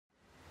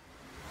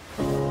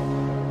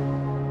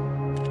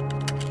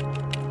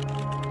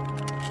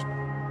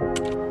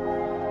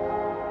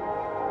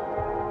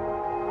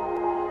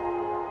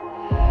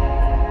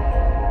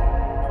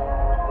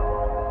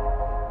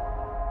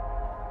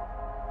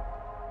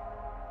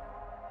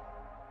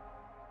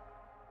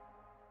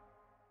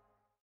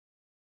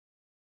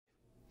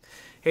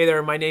Hey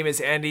there, my name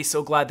is Andy.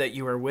 So glad that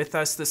you are with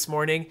us this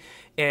morning.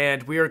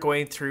 And we are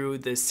going through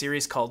this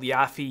series called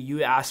Yaffie.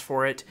 You asked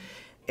for it.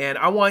 And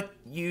I want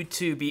you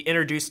to be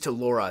introduced to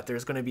Laura.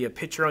 There's going to be a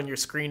picture on your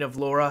screen of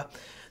Laura.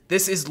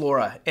 This is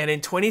Laura. And in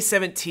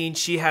 2017,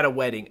 she had a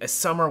wedding, a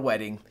summer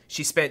wedding.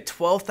 She spent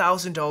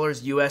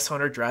 $12,000 US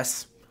on her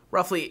dress,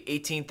 roughly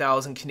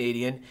 18,000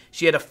 Canadian.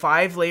 She had a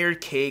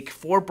 5-layered cake,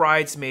 4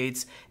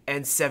 bridesmaids,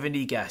 and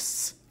 70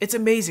 guests. It's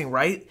amazing,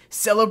 right?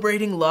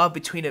 Celebrating love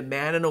between a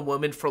man and a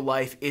woman for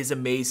life is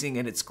amazing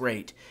and it's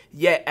great.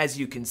 Yet, as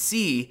you can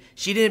see,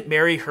 she didn't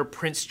marry her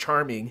Prince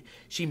Charming,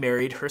 she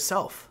married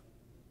herself.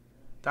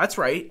 That's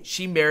right,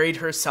 she married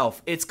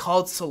herself. It's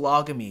called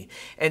sologamy.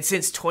 And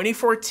since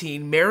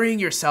 2014, marrying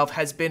yourself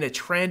has been a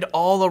trend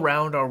all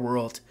around our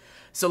world.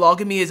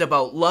 Sologamy is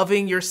about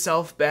loving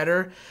yourself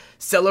better,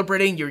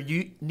 celebrating your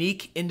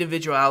unique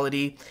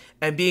individuality,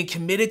 and being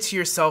committed to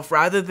yourself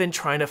rather than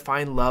trying to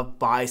find love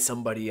by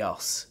somebody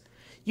else.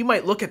 You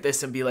might look at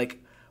this and be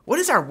like, what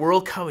is our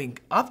world coming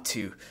up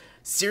to?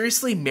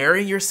 Seriously,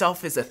 marrying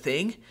yourself is a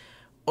thing?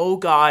 Oh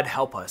God,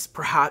 help us.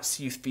 Perhaps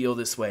you feel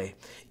this way.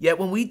 Yet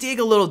when we dig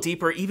a little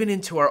deeper, even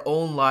into our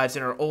own lives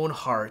and our own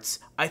hearts,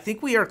 I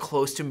think we are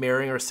close to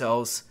marrying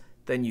ourselves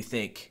than you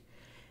think.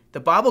 The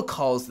Bible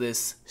calls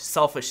this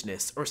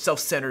selfishness or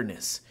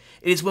self-centeredness.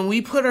 It is when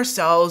we put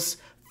ourselves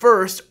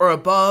first or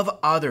above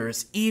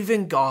others,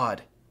 even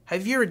God.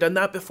 Have you ever done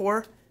that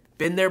before?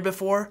 Been there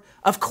before?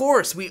 Of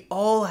course, we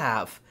all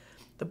have.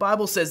 The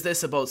Bible says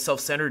this about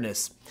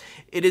self-centeredness.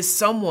 It is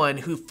someone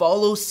who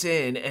follows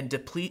sin and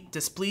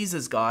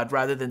displeases God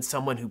rather than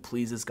someone who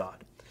pleases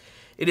God.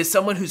 It is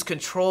someone who's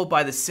controlled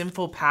by the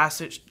sinful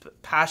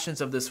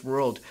passions of this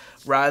world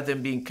rather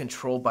than being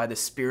controlled by the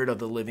Spirit of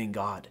the living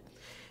God.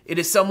 It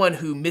is someone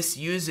who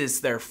misuses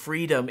their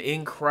freedom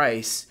in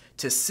Christ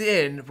to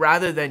sin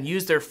rather than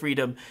use their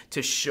freedom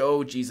to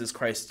show Jesus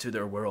Christ to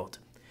their world.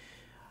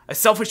 A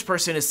selfish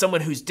person is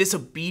someone who's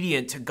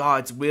disobedient to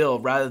God's will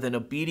rather than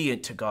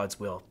obedient to God's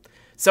will.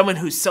 Someone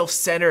who's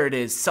self-centered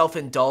is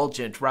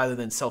self-indulgent rather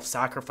than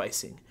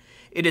self-sacrificing.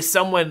 It is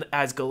someone,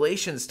 as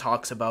Galatians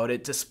talks about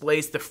it,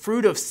 displays the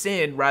fruit of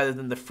sin rather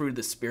than the fruit of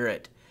the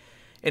Spirit.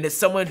 And it's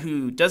someone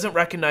who doesn't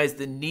recognize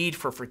the need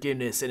for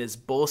forgiveness and is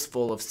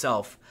boastful of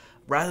self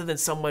rather than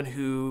someone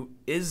who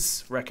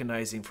is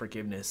recognizing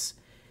forgiveness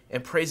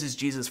and praises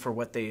Jesus for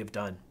what they have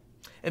done.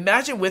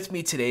 Imagine with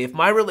me today if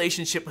my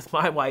relationship with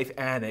my wife,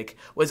 Anik,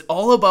 was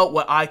all about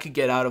what I could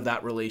get out of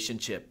that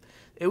relationship.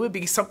 It would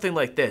be something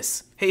like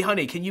this. Hey,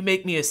 honey, can you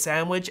make me a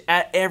sandwich?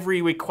 At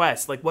every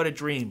request. Like, what a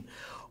dream.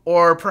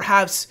 Or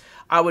perhaps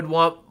I would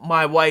want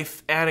my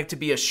wife, Anik, to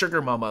be a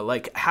sugar mama,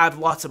 like have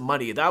lots of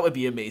money. That would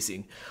be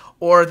amazing.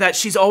 Or that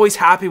she's always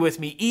happy with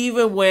me,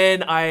 even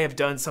when I have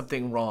done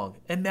something wrong.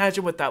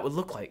 Imagine what that would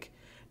look like.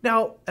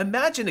 Now,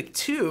 imagine it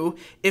too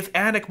if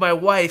Anik, my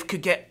wife,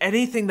 could get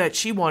anything that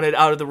she wanted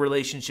out of the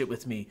relationship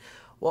with me.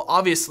 Well,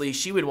 obviously,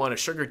 she would want a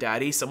sugar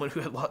daddy, someone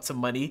who had lots of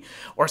money,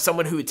 or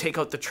someone who would take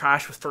out the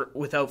trash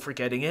without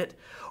forgetting it.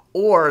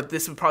 Or,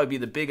 this would probably be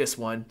the biggest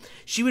one,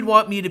 she would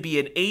want me to be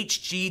an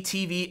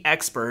HGTV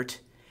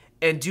expert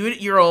and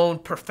do-it-your-own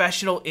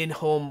professional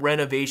in-home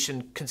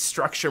renovation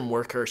construction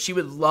worker. She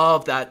would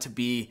love that to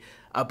be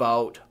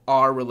about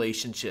our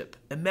relationship.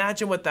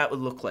 Imagine what that would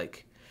look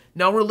like.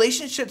 Now,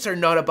 relationships are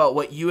not about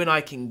what you and I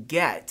can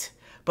get,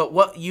 but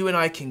what you and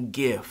I can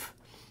give.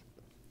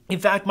 In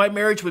fact, my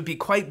marriage would be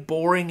quite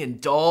boring and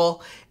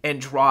dull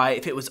and dry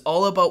if it was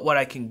all about what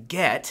I can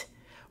get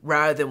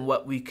rather than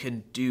what we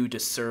can do to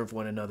serve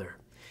one another.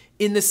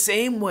 In the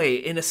same way,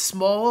 in a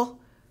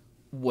small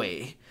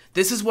way,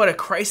 this is what a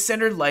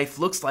Christ-centered life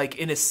looks like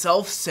in a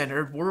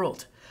self-centered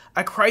world.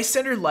 A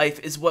Christ-centered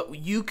life is what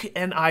you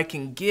and I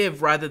can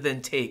give rather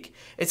than take.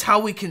 It's how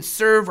we can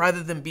serve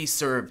rather than be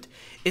served.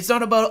 It's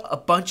not about a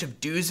bunch of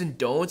do's and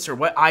don'ts or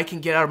what I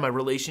can get out of my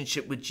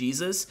relationship with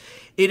Jesus.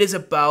 It is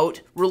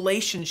about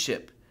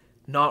relationship,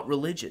 not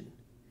religion.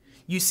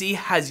 You see,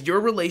 has your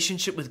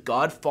relationship with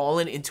God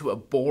fallen into a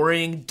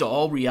boring,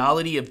 dull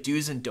reality of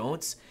do's and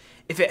don'ts?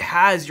 If it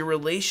has, your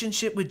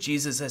relationship with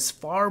Jesus is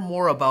far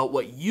more about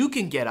what you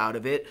can get out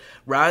of it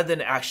rather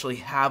than actually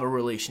have a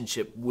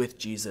relationship with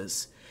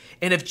Jesus.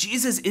 And if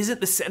Jesus isn't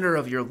the center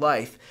of your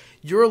life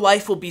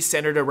will be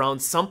centered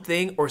around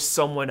something or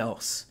someone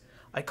else.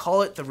 I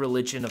call it the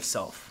religion of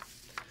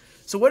self.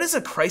 So what does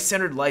a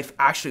Christ-centered life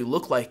actually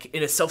look like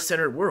in a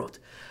self-centered world?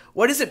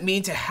 What does it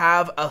mean to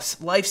have a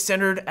life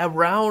centered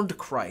around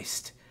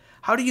Christ?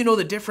 How do you know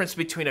the difference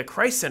between a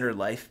Christ-centered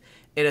life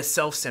and a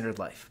self-centered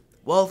life?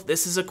 Well,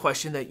 this is a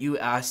question that you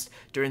asked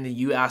during the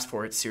You Asked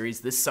For It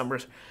series this summer,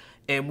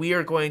 and we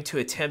are going to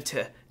attempt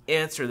to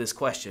answer this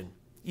question.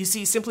 You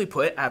see, simply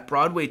put, at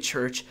Broadway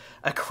Church,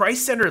 a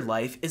Christ-centered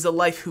life is a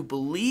life who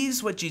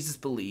believes what Jesus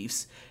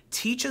believes,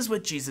 teaches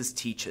what Jesus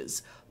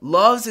teaches,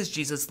 loves as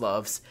Jesus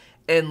loves,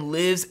 and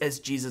lives as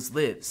Jesus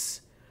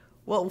lives.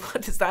 Well,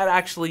 what does that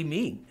actually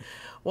mean?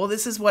 Well,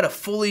 this is what a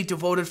fully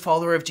devoted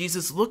follower of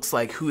Jesus looks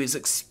like, who has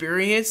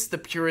experienced the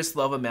purest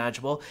love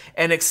imaginable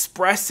and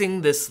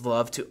expressing this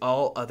love to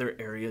all other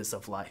areas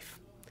of life.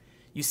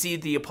 You see,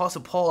 the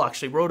Apostle Paul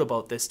actually wrote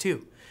about this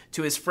too,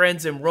 to his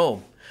friends in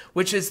Rome,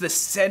 which is the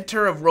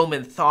center of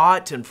Roman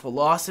thought and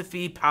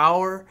philosophy,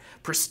 power,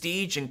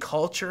 prestige, and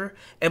culture.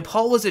 And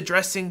Paul was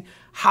addressing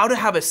how to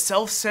have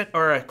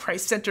a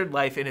Christ-centered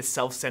life in a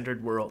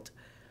self-centered world.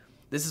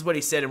 This is what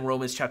he said in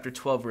Romans chapter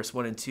 12, verse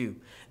 1 and 2.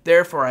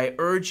 Therefore, I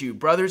urge you,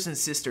 brothers and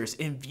sisters,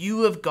 in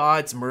view of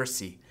God's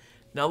mercy.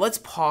 Now let's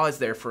pause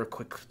there for a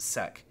quick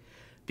sec,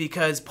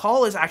 because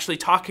Paul is actually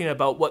talking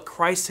about what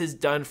Christ has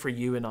done for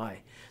you and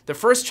I. The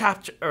first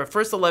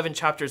 11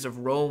 chapters of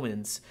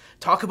Romans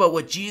talk about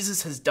what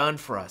Jesus has done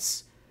for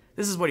us.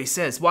 This is what he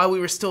says. While we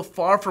were still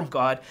far from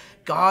God,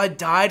 God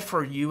died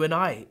for you and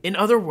I. In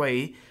other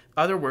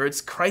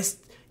words,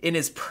 Christ in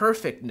his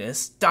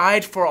perfectness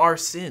died for our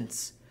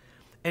sins.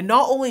 And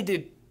not only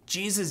did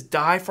Jesus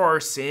die for our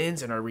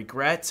sins and our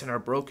regrets and our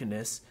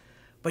brokenness,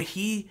 but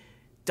he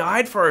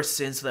died for our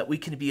sins so that we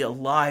can be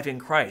alive in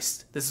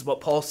Christ. This is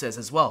what Paul says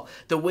as well.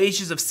 The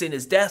wages of sin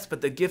is death,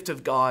 but the gift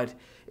of God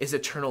is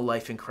eternal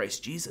life in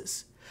Christ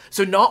Jesus.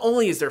 So not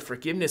only is there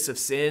forgiveness of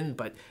sin,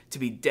 but to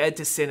be dead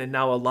to sin and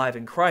now alive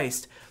in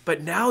Christ,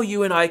 but now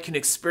you and I can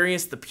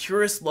experience the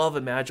purest love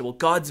imaginable,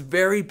 God's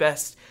very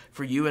best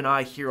for you and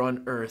I here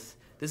on earth.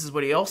 This is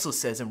what he also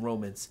says in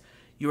Romans.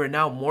 You are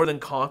now more than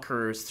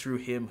conquerors through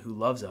him who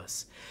loves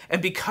us.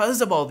 And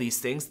because of all these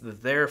things,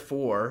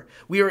 therefore,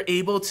 we are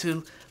able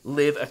to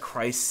live a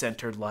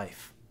Christ-centered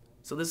life.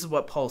 So this is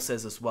what Paul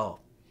says as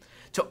well.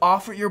 To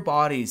offer your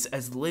bodies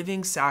as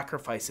living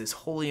sacrifices,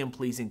 holy and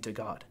pleasing to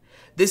God.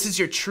 This is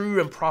your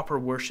true and proper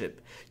worship.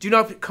 Do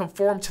not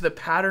conform to the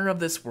pattern of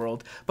this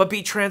world, but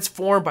be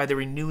transformed by the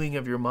renewing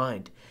of your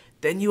mind.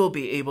 Then you will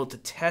be able to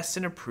test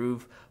and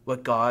approve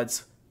what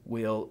God's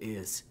will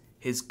is,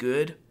 his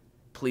good,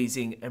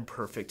 pleasing, and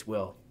perfect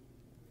will.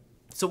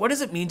 So what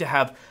does it mean to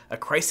have a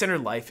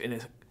Christ-centered life in a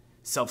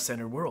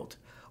self-centered world?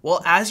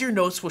 Well, as your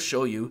notes will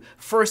show you,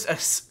 first, a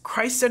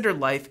Christ-centered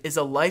life is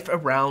a life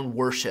around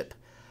worship.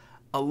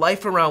 A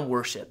life around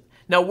worship.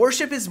 Now,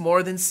 worship is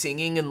more than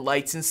singing and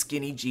lights and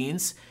skinny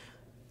jeans.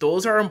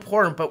 Those are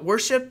important, but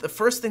worship, the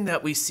first thing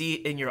that we see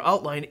in your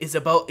outline, is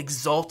about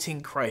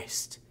exalting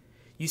Christ.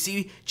 You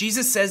see,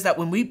 Jesus says that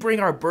when we bring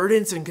our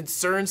burdens and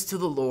concerns to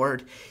the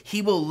Lord,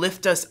 he will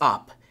lift us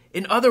up.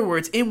 In other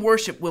words, in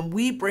worship, when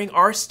we bring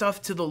our stuff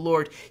to the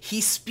Lord,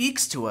 he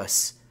speaks to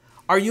us.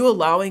 Are you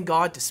allowing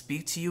God to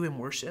speak to you in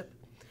worship?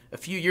 A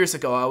few years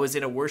ago, I was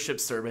in a worship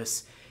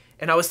service,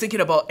 and I was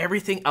thinking about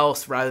everything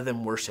else rather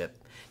than worship.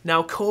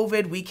 Now,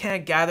 COVID, we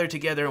can't gather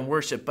together and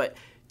worship, but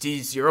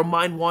does your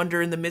mind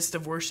wander in the midst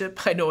of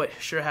worship? I know it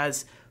sure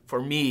has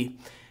for me.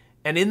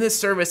 And in this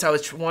service, I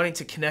was wanting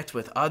to connect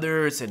with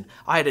others, and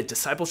I had a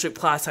discipleship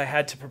class I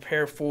had to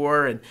prepare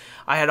for, and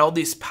I had all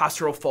these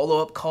pastoral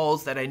follow-up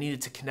calls that I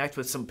needed to connect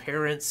with some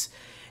parents,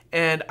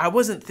 and I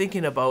wasn't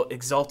thinking about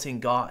exalting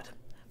God.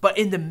 But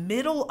in the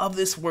middle of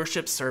this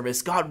worship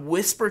service, God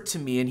whispered to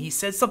me, and he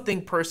said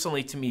something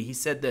personally to me. He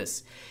said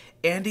this,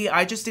 Andy,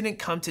 I just didn't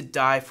come to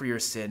die for your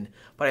sin,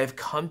 but I have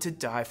come to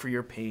die for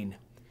your pain.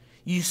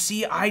 You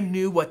see, I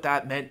knew what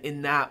that meant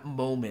in that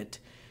moment.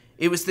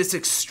 It was this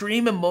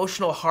extreme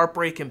emotional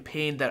heartbreak and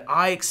pain that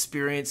I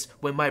experienced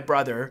when my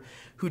brother,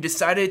 who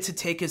decided to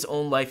take his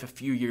own life a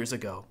few years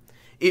ago.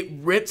 It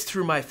ripped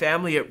through my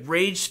family, it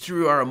raged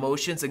through our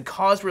emotions and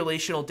caused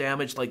relational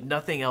damage like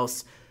nothing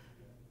else.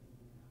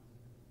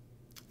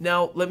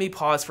 Now, let me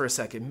pause for a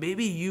second.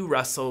 Maybe you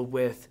wrestle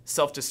with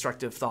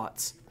self-destructive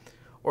thoughts,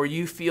 or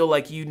you feel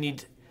like you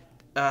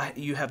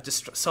have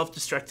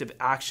self-destructive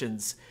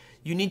actions.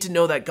 You need to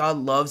know that God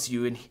loves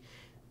you, and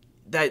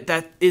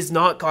that is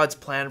not God's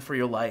plan for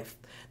your life.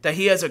 That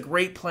he has a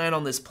great plan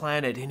on this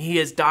planet, and he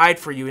has died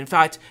for you. In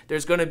fact,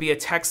 there's going to be a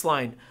text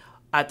line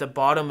at the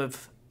bottom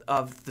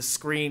of the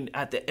screen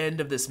at the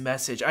end of this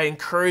message. I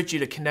encourage you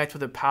to connect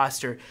with a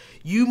pastor.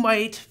 You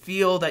might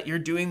feel that you're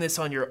doing this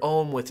on your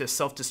own with your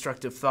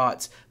self-destructive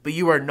thoughts, but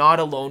you are not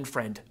alone,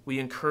 friend. We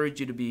encourage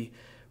you to be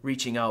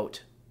reaching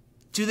out.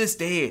 To this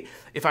day,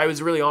 if I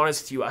was really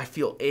honest with you, I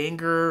feel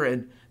anger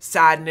and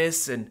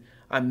sadness, and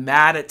I'm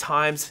mad at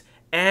times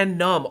and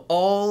numb,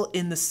 all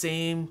in the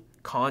same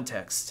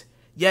context.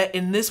 Yet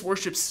in this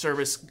worship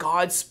service,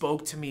 God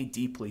spoke to me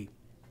deeply.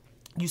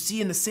 You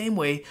see, in the same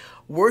way,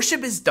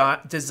 worship is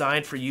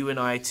designed for you and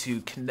I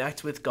to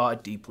connect with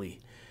God deeply.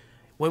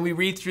 When we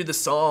read through the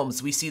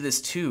Psalms, we see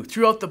this too.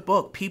 Throughout the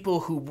book,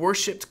 people who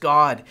worshiped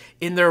God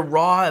in their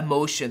raw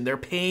emotion, their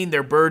pain,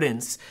 their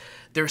burdens,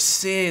 their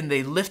sin,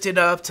 they lifted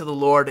up to the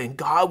Lord, and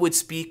God would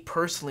speak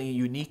personally and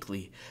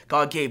uniquely.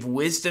 God gave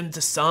wisdom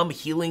to some,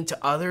 healing to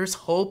others,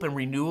 hope and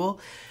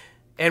renewal,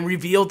 and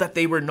revealed that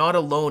they were not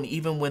alone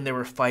even when they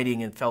were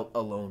fighting and felt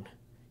alone.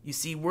 You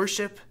see,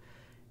 worship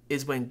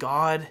is when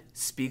God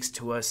speaks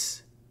to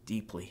us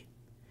deeply.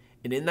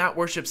 And in that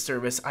worship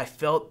service, I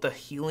felt the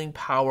healing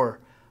power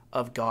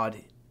of God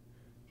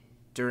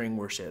during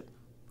worship.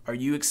 Are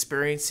you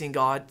experiencing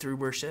God through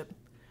worship?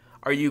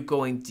 Are you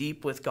going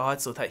deep with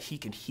God so that he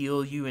can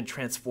heal you and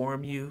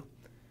transform you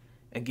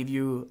and give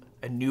you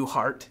a new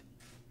heart?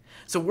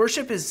 So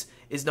worship is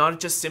not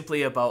just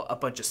simply about a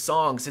bunch of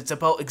songs. It's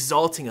about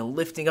exalting and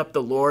lifting up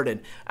the Lord.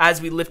 And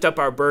as we lift up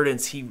our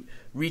burdens, he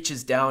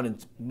reaches down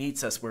and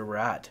meets us where we're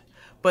at.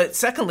 But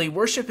secondly,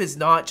 worship is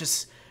not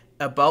just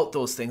about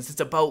those things. It's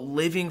about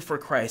living for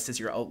Christ, as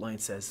your outline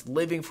says,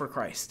 living for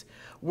Christ.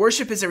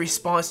 Worship is a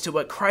response to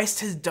what Christ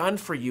has done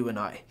for you and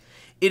I.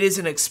 It is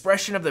an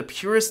expression of the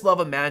purest love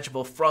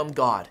imaginable from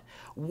God.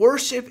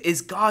 Worship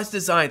is God's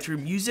design through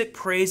music,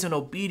 praise, and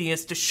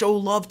obedience to show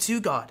love to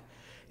God.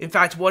 In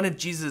fact, one of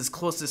Jesus'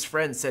 closest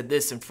friends said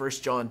this in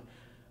 1 John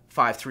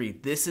 5:3.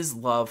 This is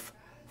love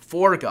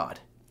for God,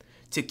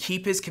 to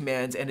keep his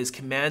commands, and his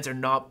commands are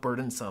not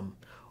burdensome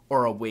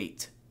or a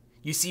weight.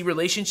 You see,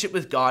 relationship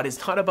with God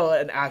is not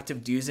about an act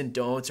of do's and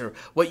don'ts or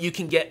what you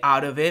can get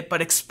out of it, but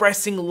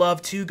expressing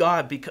love to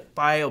God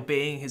by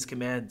obeying his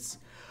commands.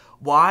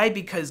 Why?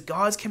 Because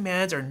God's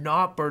commands are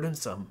not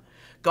burdensome.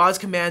 God's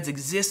commands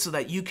exist so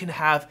that you can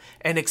have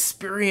and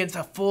experience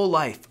a full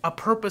life, a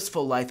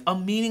purposeful life, a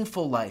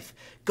meaningful life,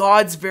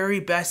 God's very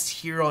best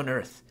here on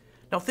earth.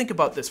 Now think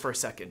about this for a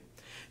second.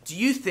 Do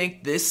you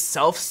think this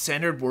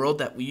self-centered world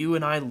that you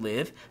and I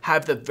live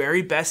have the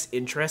very best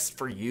interests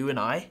for you and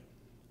I?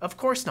 Of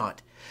course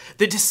not.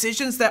 The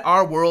decisions that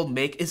our world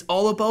make is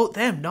all about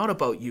them, not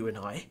about you and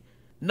I.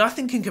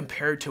 Nothing can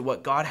compare to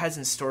what God has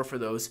in store for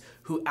those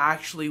who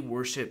actually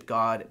worship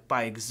God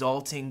by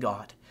exalting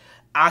God,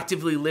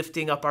 actively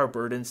lifting up our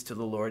burdens to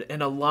the Lord,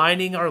 and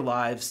aligning our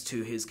lives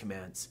to his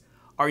commands.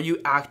 Are you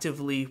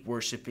actively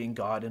worshiping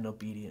God in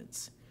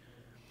obedience?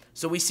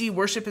 So we see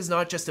worship is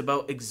not just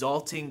about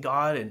exalting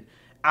God and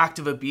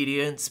active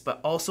obedience,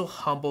 but also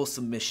humble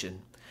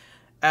submission.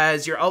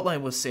 As your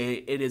outline will say,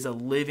 it is a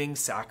living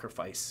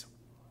sacrifice.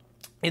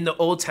 In the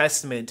Old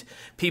Testament,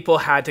 people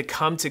had to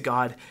come to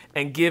God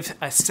and give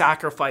a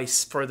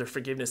sacrifice for the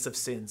forgiveness of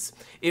sins.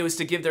 It was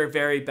to give their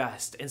very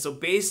best. And so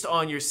based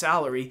on your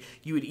salary,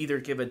 you would either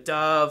give a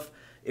dove,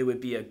 it would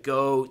be a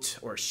goat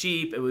or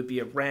sheep, it would be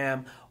a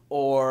ram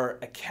or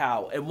a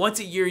cow. And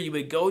once a year, you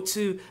would go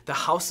to the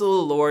house of the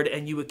Lord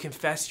and you would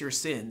confess your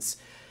sins.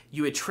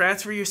 You would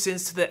transfer your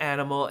sins to the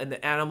animal, and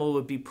the animal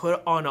would be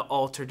put on an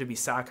altar to be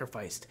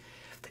sacrificed.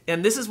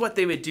 And this is what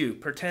they would do.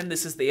 Pretend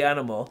this is the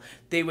animal.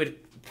 They would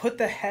put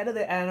the head of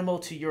the animal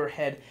to your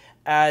head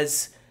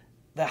as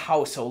the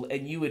household,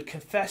 and you would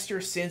confess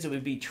your sins. It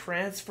would be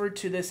transferred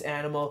to this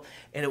animal,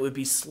 and it would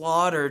be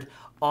slaughtered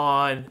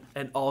on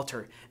an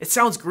altar. It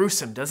sounds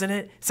gruesome, doesn't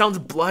it? It sounds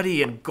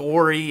bloody and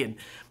gory. And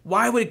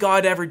why would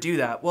God ever do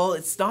that? Well,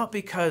 it's not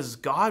because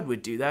God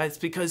would do that. It's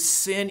because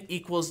sin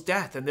equals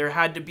death, and there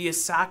had to be a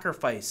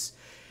sacrifice.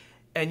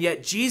 And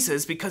yet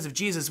Jesus, because of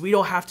Jesus, we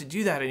don't have to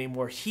do that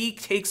anymore. He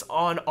takes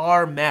on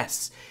our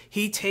mess.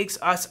 He takes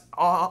us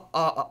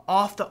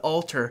off the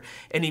altar,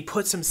 and he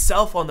puts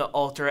himself on the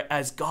altar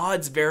as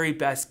God's very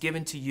best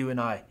given to you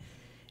and I.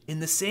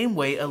 In the same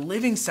way, a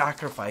living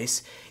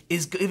sacrifice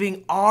is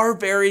giving our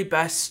very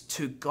best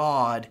to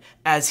God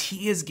as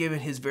he has given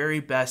his very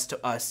best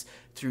to us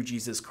through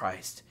Jesus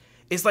Christ.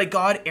 It's like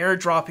God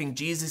airdropping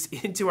Jesus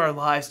into our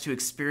lives to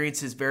experience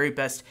his very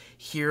best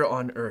here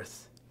on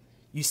earth.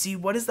 You see,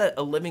 what is that,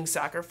 a living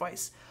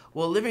sacrifice?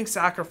 Well, a living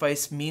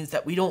sacrifice means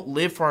that we don't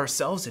live for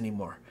ourselves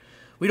anymore.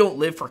 We don't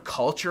live for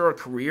culture or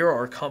career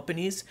or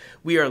companies.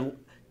 We are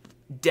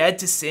dead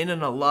to sin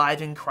and alive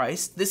in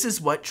Christ. This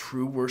is what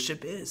true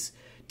worship is.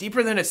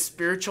 Deeper than a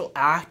spiritual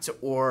act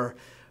or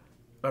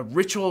a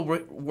ritual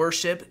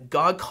worship,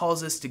 God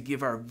calls us to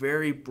give our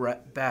very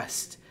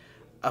best,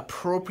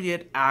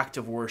 appropriate act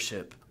of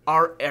worship,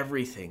 our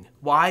everything.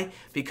 Why?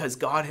 Because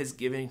God has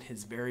given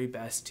his very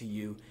best to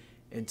you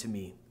and to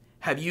me.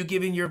 Have you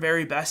given your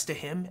very best to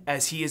him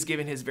as he has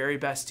given his very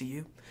best to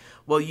you?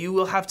 Well, you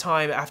will have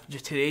time after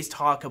today's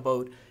talk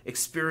about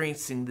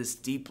experiencing this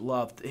deep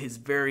love, his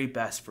very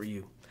best for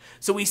you.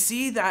 So we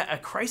see that a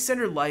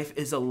Christ-centered life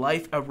is a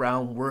life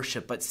around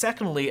worship. But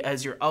secondly,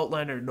 as your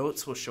outline or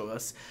notes will show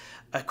us,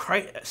 a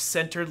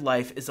Christ-centered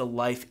life is a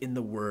life in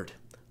the Word.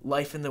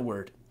 Life in the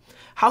Word.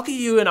 How can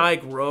you and I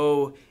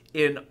grow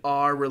in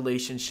our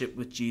relationship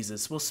with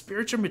Jesus? Well,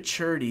 spiritual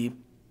maturity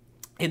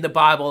in the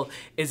Bible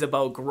is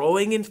about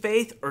growing in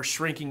faith or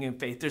shrinking in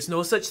faith. There's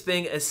no such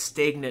thing as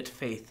stagnant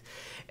faith.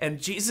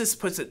 And Jesus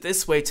puts it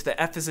this way to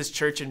the Ephesus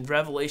church in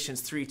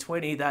Revelations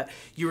 3:20, that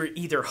you are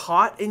either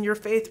hot in your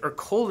faith or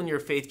cold in your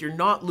faith. You're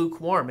not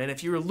lukewarm. And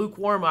if you are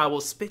lukewarm, I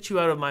will spit you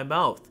out of my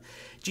mouth.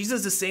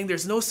 Jesus is saying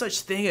there's no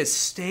such thing as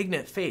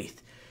stagnant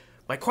faith.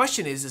 My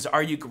question is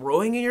are you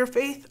growing in your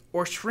faith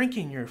or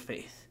shrinking in your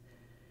faith?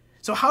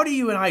 So how do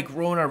you and I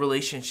grow in our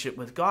relationship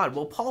with God?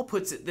 Well, Paul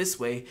puts it this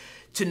way,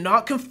 to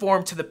not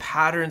conform to the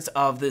patterns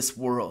of this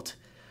world,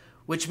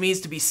 which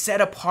means to be set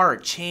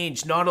apart,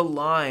 changed, not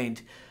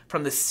aligned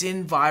from the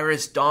sin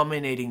virus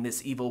dominating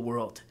this evil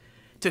world.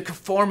 To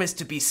conform is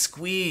to be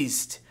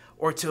squeezed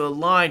or to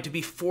align, to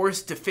be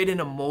forced to fit in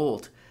a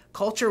mold.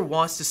 Culture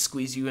wants to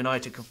squeeze you and I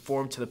to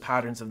conform to the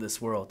patterns of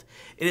this world.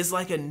 It is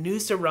like a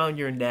noose around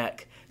your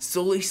neck,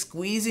 slowly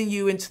squeezing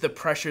you into the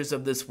pressures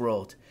of this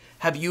world.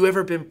 Have you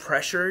ever been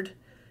pressured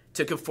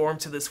to conform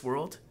to this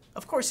world?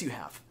 Of course you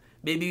have.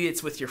 Maybe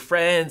it's with your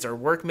friends or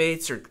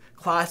workmates or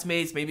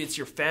classmates. Maybe it's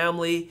your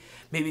family.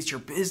 Maybe it's your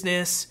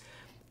business.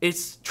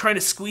 It's trying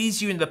to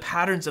squeeze you into the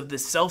patterns of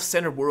this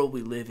self-centered world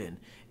we live in.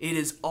 It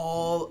is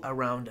all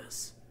around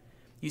us.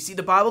 You see,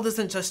 the Bible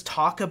doesn't just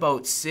talk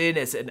about sin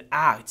as an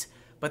act,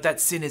 but that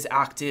sin is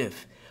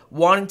active,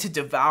 wanting to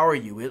devour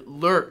you. It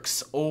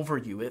lurks over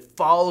you. It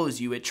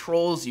follows you. It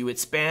trolls you. It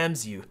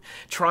spams you,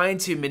 trying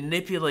to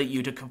manipulate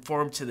you to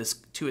conform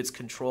to its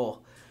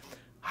control.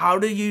 How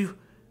do you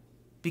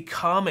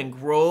become and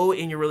grow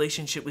in your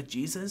relationship with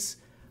Jesus?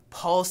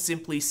 Paul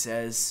simply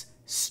says,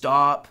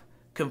 stop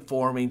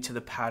conforming to the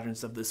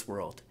patterns of this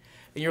world.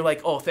 And you're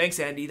like, oh, thanks,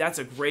 Andy. That's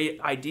a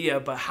great idea,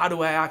 but how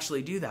do I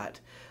actually do that?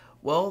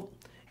 Well,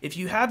 if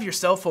you have your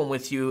cell phone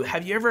with you,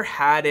 have you ever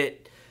had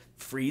it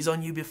freeze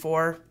on you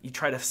before? You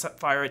try to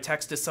fire a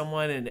text to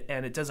someone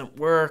and it doesn't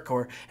work,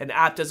 or an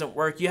app doesn't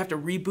work. You have to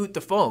reboot the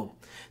phone.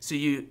 So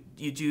you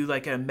do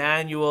like a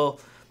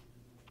manual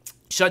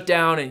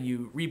shutdown and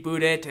you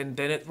reboot it, and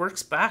then it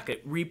works back.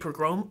 It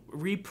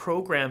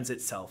reprograms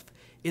itself.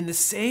 In the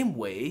same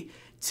way,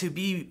 to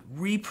be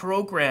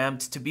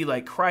reprogrammed to be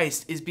like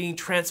Christ is being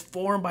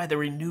transformed by the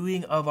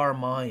renewing of our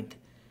mind.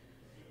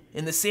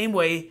 In the same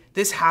way,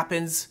 this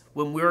happens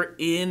when we're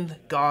in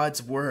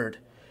God's Word.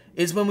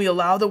 Is when we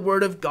allow the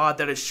Word of God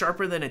that is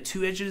sharper than a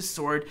two-edged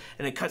sword,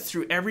 and it cuts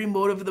through every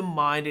motive of the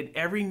mind and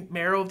every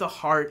marrow of the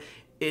heart.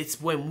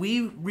 It's when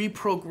we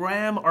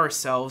reprogram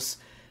ourselves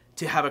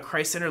to have a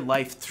Christ-centered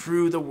life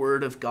through the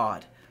Word of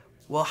God.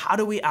 Well, how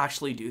do we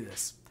actually do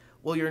this?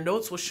 Well, your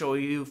notes will show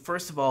you,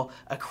 first of all,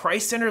 a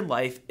Christ-centered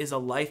life is a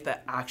life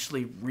that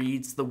actually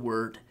reads the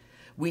Word.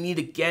 We need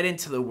to get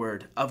into the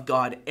Word of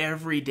God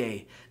every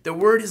day. The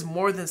Word is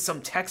more than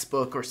some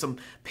textbook or some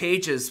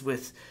pages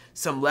with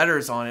some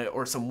letters on it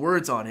or some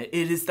words on it.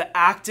 It is the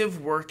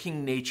active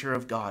working nature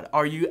of God.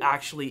 Are you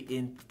actually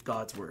in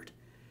God's Word?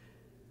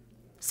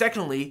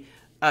 Secondly,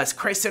 a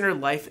Christ-centered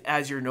life,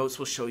 as your notes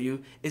will show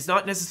you, is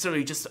not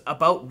necessarily just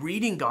about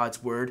reading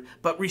God's Word,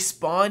 but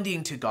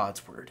responding to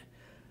God's Word.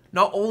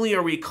 Not only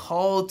are we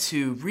called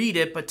to read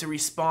it, but to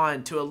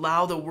respond, to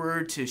allow the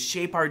Word to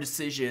shape our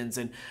decisions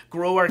and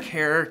grow our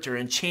character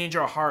and change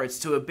our hearts,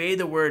 to obey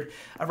the Word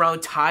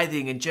around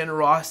tithing and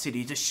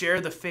generosity, to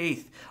share the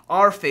faith,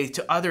 our faith,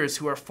 to others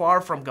who are far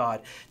from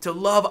God, to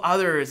love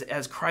others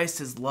as Christ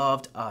has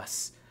loved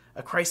us.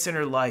 A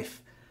Christ-centered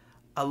life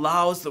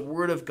allows the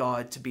Word of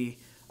God to be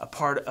a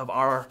part of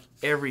our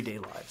everyday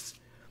lives.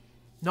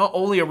 Not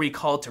only are we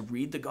called to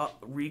read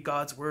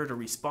God's Word or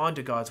respond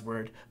to God's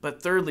Word,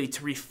 but thirdly,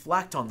 to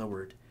reflect on the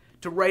Word,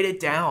 to write it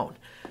down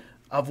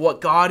of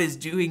what God is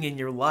doing in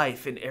your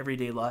life, in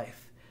everyday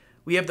life.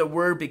 We have the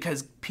Word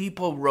because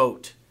people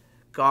wrote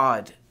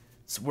God's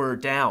Word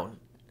down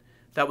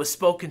that was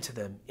spoken to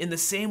them. In the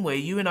same way,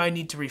 you and I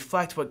need to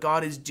reflect what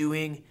God is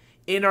doing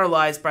in our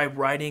lives by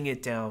writing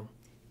it down.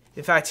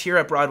 In fact, here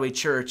at Broadway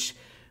Church,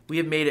 we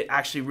have made it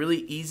actually really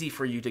easy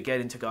for you to get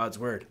into God's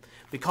Word.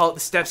 We call it the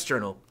Steps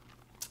Journal.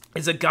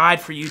 It's a guide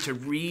for you to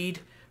read,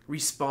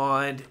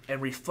 respond,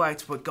 and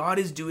reflect what God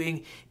is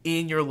doing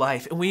in your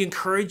life. And we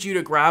encourage you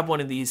to grab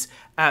one of these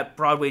at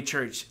Broadway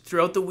Church.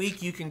 Throughout the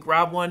week, you can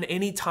grab one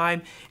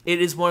anytime.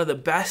 It is one of the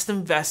best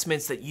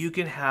investments that you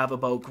can have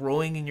about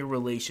growing in your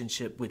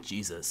relationship with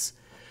Jesus.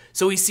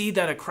 So we see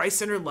that a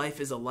Christ-centered life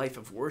is a life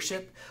of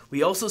worship.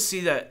 We also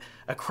see that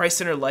a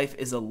Christ-centered life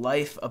is a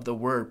life of the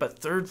Word. But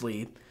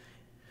thirdly,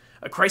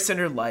 a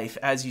Christ-centered life,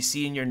 as you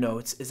see in your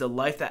notes, is a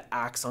life that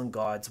acts on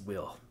God's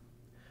will.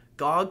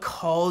 God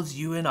calls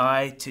you and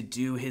I to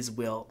do His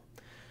will.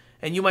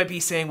 And you might be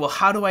saying, well,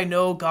 how do I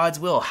know God's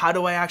will? How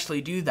do I actually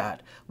do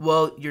that?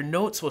 Well, your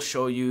notes will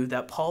show you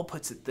that Paul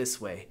puts it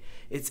this way.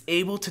 It's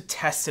able to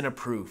test and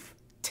approve.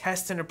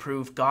 Test and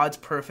approve God's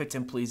perfect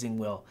and pleasing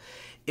will.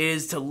 It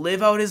is to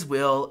live out His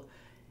will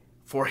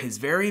for His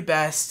very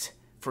best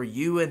for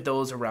you and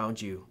those around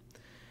you.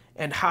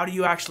 And how do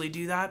you actually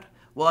do that?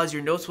 Well, as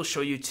your notes will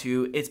show you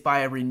too, it's by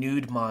a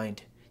renewed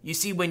mind. You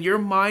see, when your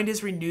mind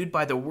is renewed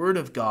by the Word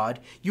of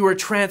God, you are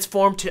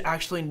transformed to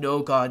actually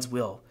know God's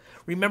will.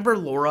 Remember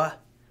Laura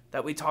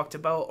that we talked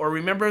about? Or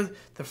remember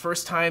the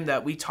first time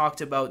that we talked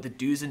about the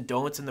do's and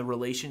don'ts in the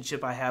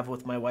relationship I have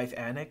with my wife,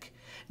 Anik?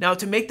 Now,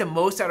 to make the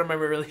most out of my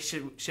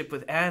relationship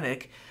with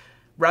Anik,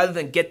 rather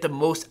than get the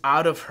most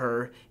out of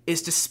her,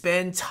 is to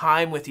spend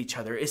time with each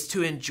other, is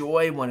to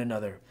enjoy one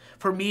another.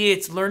 For me,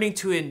 it's learning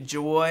to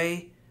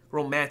enjoy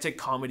romantic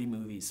comedy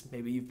movies.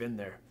 Maybe you've been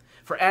there.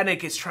 For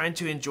Anik, it's trying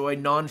to enjoy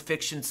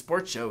non-fiction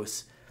sports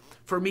shows.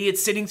 For me,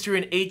 it's sitting through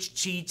an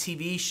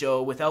HGTV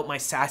show without my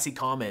sassy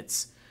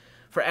comments.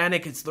 For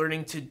Anik, it's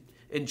learning to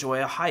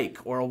enjoy a hike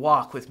or a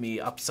walk with me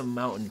up some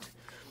mountain.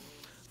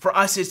 For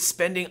us, it's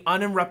spending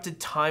uninterrupted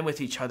time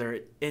with each other.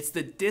 It's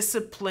the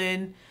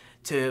discipline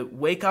to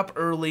wake up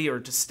early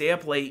or to stay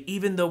up late,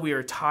 even though we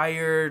are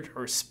tired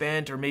or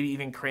spent or maybe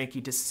even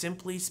cranky, to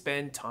simply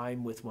spend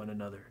time with one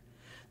another.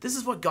 This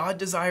is what God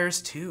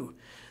desires too.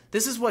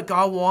 This is what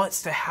God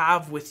wants to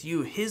have with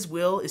you. His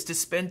will is to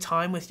spend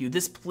time with you.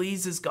 This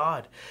pleases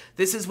God.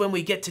 This is when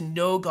we get to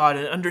know God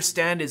and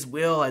understand His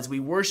will as we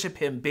worship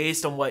Him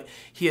based on what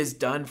He has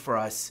done for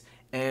us.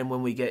 and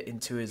when we get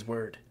into his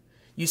word.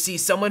 You see,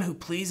 someone who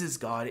pleases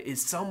God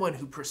is someone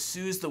who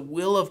pursues the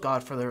will of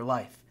God for their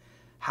life.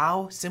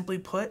 How? Simply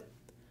put,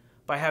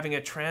 by having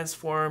a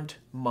transformed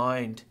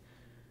mind,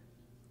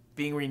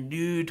 being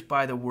renewed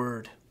by the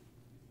word.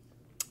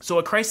 So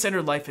a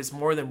Christ-centered life is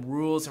more than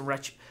rules and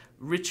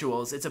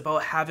rituals. It's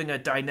about having a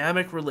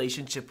dynamic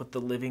relationship with the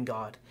living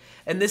God.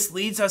 And this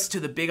leads us to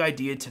the big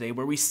idea today,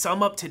 where we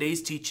sum up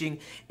today's teaching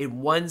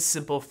in one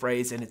simple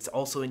phrase, and it's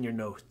also in your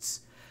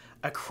notes.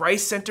 A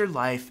Christ-centered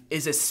life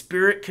is a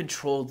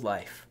spirit-controlled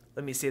life.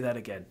 Let me say that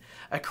again.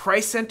 A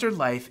Christ-centered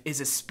life is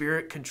a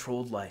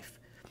spirit-controlled life.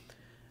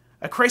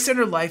 A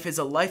Christ-centered life is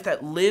a life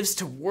that lives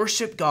to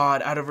worship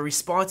God out of a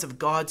response of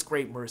God's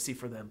great mercy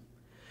for them.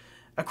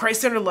 A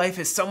Christ-centered life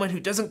is someone who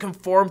doesn't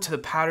conform to the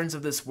patterns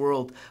of this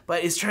world,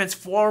 but is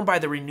transformed by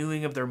the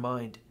renewing of their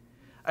mind.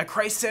 A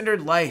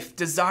Christ-centered life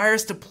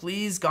desires to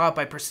please God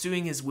by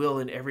pursuing his will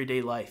in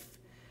everyday life.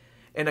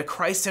 And a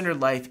Christ-centered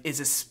life is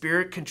a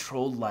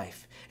spirit-controlled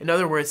life. In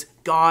other words,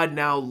 God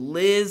now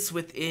lives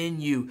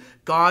within you.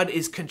 God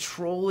is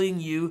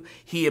controlling you.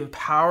 He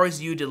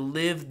empowers you to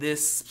live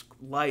this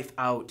life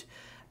out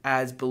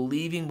as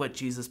believing what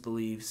Jesus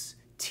believes,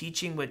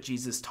 teaching what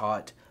Jesus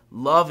taught,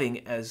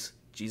 loving as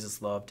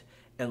Jesus loved,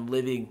 and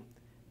living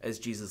as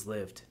Jesus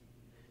lived.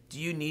 Do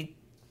you need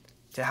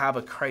to have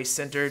a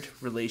Christ-centered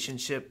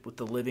relationship with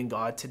the living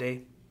God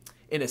today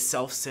in a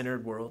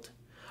self-centered world?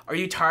 Are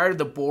you tired of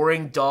the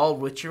boring, dull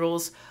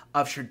rituals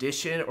of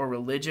tradition or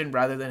religion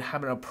rather than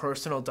having a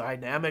personal,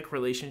 dynamic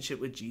relationship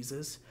with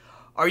Jesus?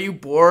 Are you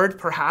bored,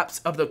 perhaps,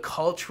 of the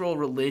cultural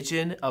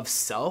religion of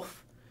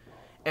self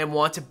and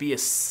want to be a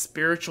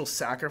spiritual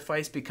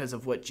sacrifice because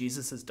of what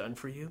Jesus has done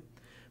for you?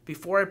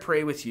 Before I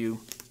pray with you,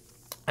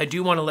 I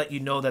do want to let you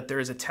know that there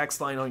is a text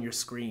line on your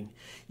screen.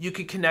 You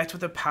can connect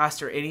with a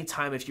pastor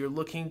anytime if you're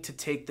looking to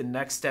take the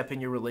next step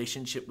in your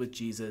relationship with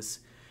Jesus.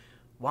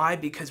 Why?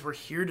 Because we're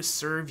here to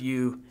serve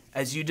you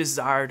as you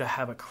desire to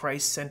have a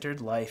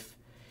Christ-centered life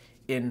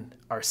in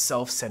our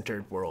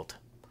self-centered world.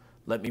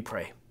 Let me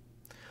pray.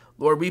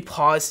 Lord, we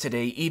pause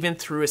today, even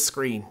through a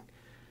screen,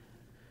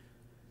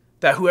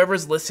 that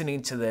whoever's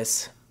listening to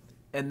this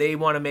and they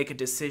want to make a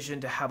decision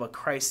to have a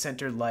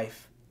Christ-centered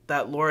life,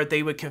 that, Lord,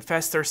 they would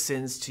confess their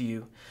sins to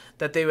you,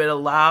 that they would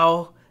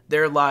allow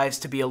their lives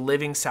to be a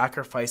living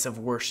sacrifice of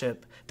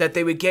worship, that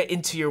they would get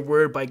into your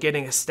word by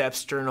getting a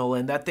steps journal,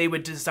 and that they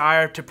would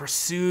desire to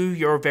pursue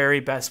your very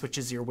best, which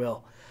is your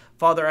will.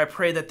 Father, I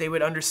pray that they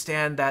would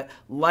understand that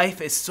life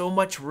is so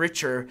much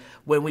richer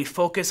when we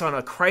focus on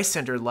a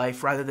Christ-centered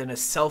life rather than a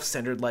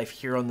self-centered life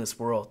here on this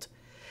world.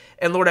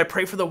 And Lord, I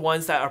pray for the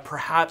ones that are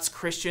perhaps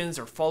Christians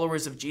or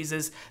followers of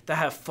Jesus that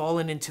have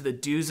fallen into the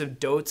do's and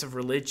don'ts of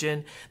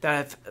religion, that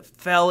have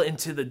fell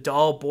into the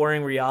dull,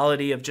 boring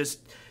reality of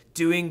just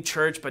doing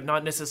church but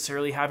not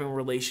necessarily having a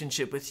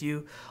relationship with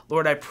you.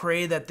 Lord, I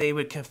pray that they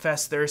would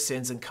confess their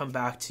sins and come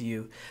back to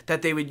you,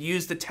 that they would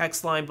use the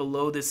text line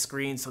below this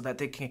screen so that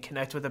they can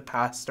connect with a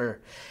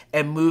pastor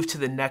and move to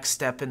the next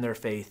step in their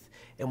faith.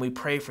 And we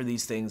pray for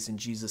these things in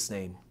Jesus'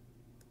 name.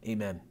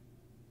 Amen.